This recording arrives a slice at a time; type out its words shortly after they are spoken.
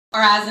or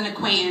as an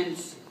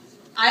acquaintance.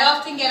 I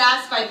often get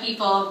asked by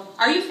people,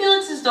 "Are you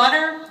Felix's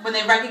daughter?" when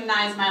they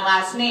recognize my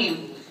last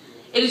name.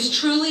 It is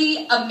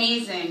truly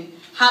amazing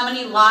how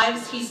many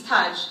lives he's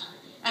touched,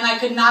 and I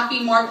could not be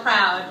more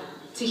proud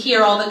to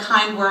hear all the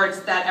kind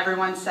words that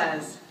everyone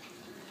says.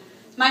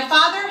 My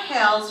father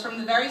hails from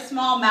the very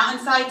small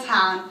mountainside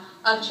town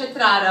of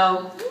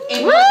Cetraro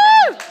in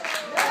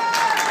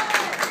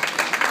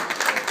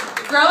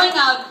Growing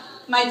up,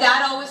 my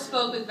dad always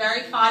spoke with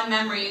very fond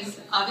memories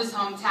of his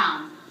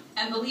hometown.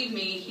 And believe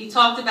me, he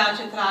talked about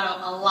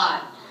Cetraro a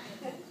lot.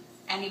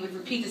 And he would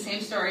repeat the same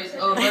stories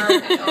over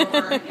and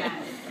over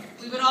again.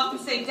 We would often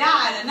say,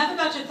 "Dad, enough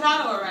about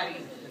Cetraro already."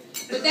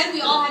 But then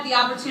we all had the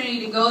opportunity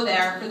to go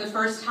there for the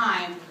first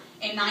time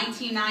in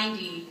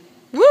 1990.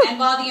 And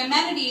while the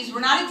amenities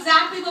were not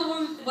exactly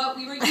what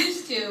we were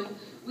used to,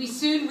 we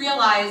soon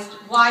realized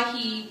why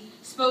he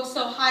spoke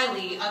so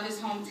highly of his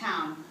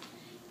hometown.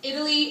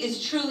 Italy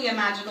is truly a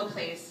magical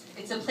place.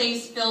 It's a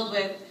place filled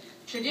with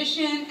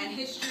tradition and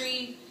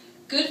history,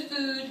 good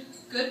food,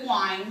 good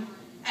wine,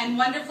 and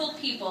wonderful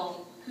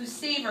people who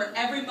savor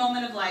every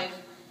moment of life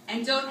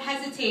and don't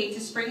hesitate to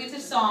spring into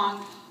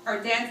song or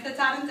dance the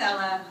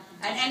tarantella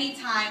at any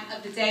time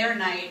of the day or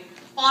night,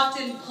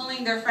 often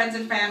pulling their friends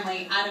and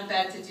family out of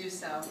bed to do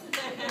so.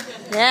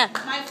 Yeah.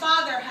 My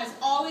father has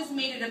always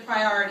made it a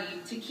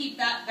priority to keep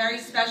that very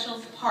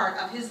special part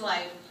of his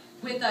life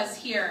with us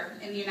here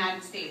in the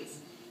United States.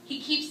 He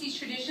keeps these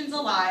traditions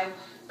alive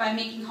by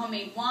making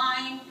homemade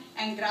wine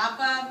and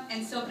grappa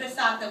and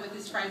sopressata with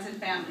his friends and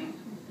family.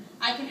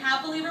 I can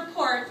happily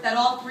report that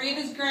all three of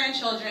his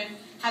grandchildren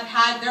have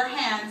had their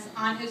hands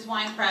on his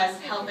wine press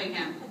helping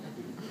him.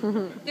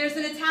 There's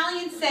an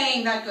Italian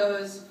saying that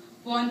goes,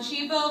 "Buon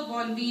cibo,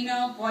 buon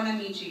vino, buon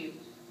amici,"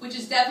 which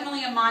is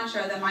definitely a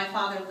mantra that my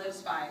father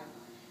lives by.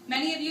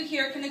 Many of you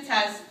here can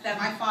attest that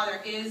my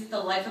father is the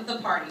life of the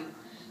party.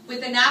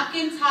 With a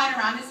napkin tied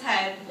around his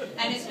head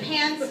and his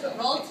pants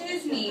rolled to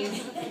his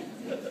knees,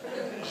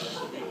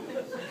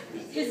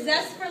 his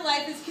zest for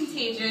life is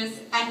contagious,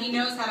 and he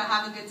knows how to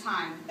have a good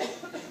time.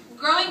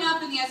 Growing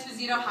up in the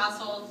Esposito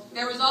household,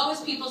 there was always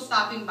people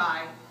stopping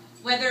by,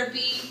 whether it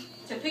be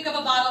to pick up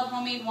a bottle of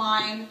homemade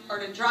wine or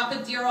to drop a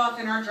deer off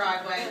in our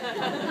driveway.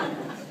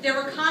 There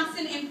were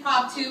constant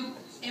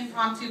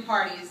impromptu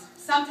parties,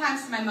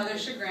 sometimes to my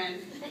mother's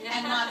chagrin,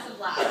 and lots of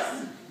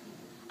laughs.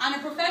 On a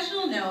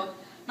professional note,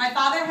 my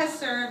father has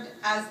served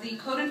as the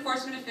code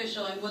enforcement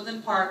official in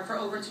Woodland Park for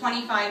over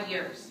 25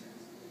 years.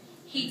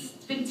 He's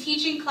been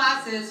teaching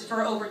classes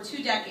for over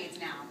 2 decades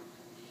now.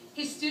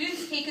 His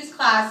students take his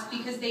class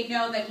because they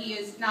know that he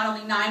is not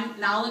only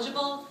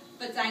knowledgeable,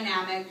 but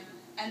dynamic,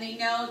 and they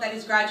know that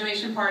his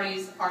graduation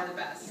parties are the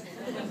best.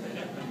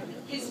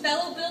 His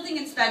fellow building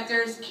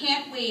inspectors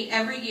can't wait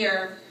every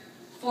year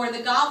for the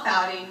golf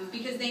outing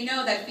because they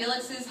know that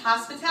Felix's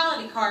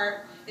hospitality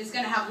cart is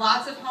going to have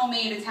lots of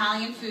homemade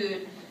Italian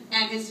food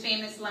and his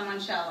famous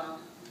limoncello.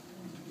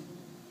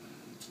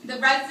 The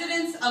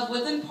residents of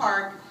Woodland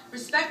Park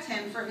respect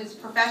him for his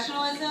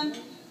professionalism,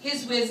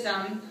 his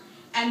wisdom,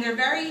 and they're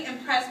very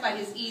impressed by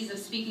his ease of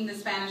speaking the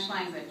Spanish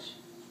language.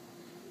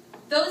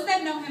 Those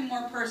that know him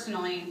more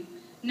personally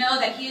know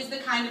that he is the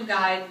kind of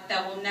guy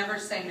that will never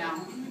say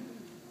no.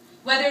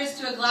 Whether it's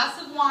to a glass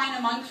of wine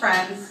among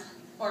friends,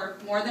 or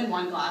more than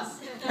one glass,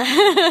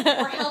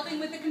 or helping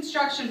with a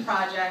construction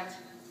project,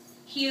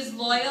 he is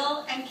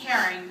loyal and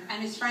caring,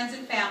 and his friends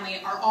and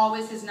family are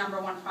always his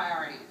 #1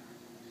 priority.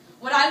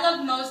 What I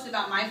love most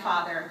about my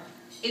father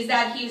is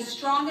that he is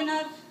strong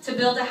enough to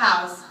build a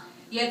house,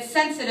 yet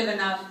sensitive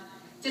enough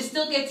to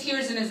still get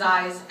tears in his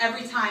eyes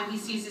every time he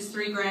sees his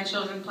 3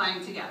 grandchildren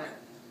playing together.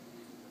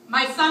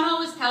 My son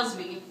always tells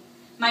me,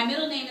 my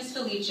middle name is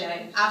Felice,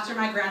 after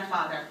my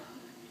grandfather,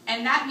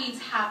 and that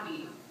means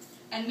happy,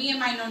 and me and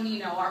my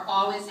nonnino are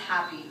always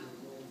happy.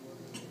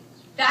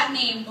 That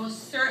name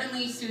most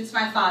certainly suits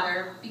my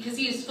father because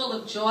he is full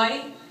of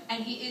joy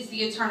and he is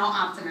the eternal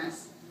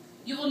optimist.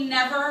 You will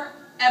never,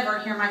 ever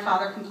hear my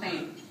father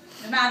complain.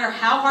 No matter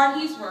how hard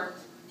he's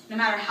worked, no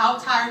matter how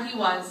tired he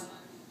was,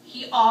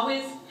 he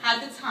always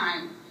had the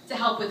time to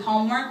help with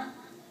homework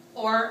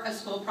or a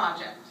school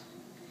project.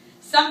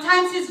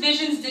 Sometimes his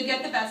visions did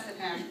get the best of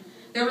him.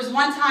 There was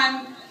one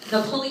time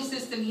the pulley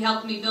system he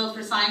helped me build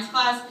for science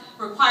class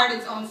required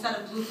its own set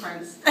of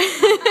blueprints.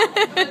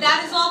 But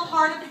that is all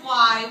part of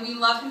why we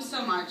love him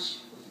so much.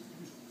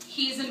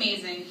 He is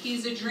amazing. He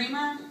is a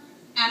dreamer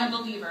and a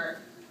believer.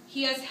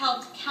 He has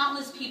helped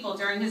countless people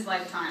during his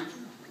lifetime.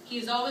 He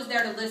is always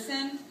there to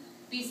listen,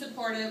 be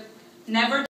supportive, never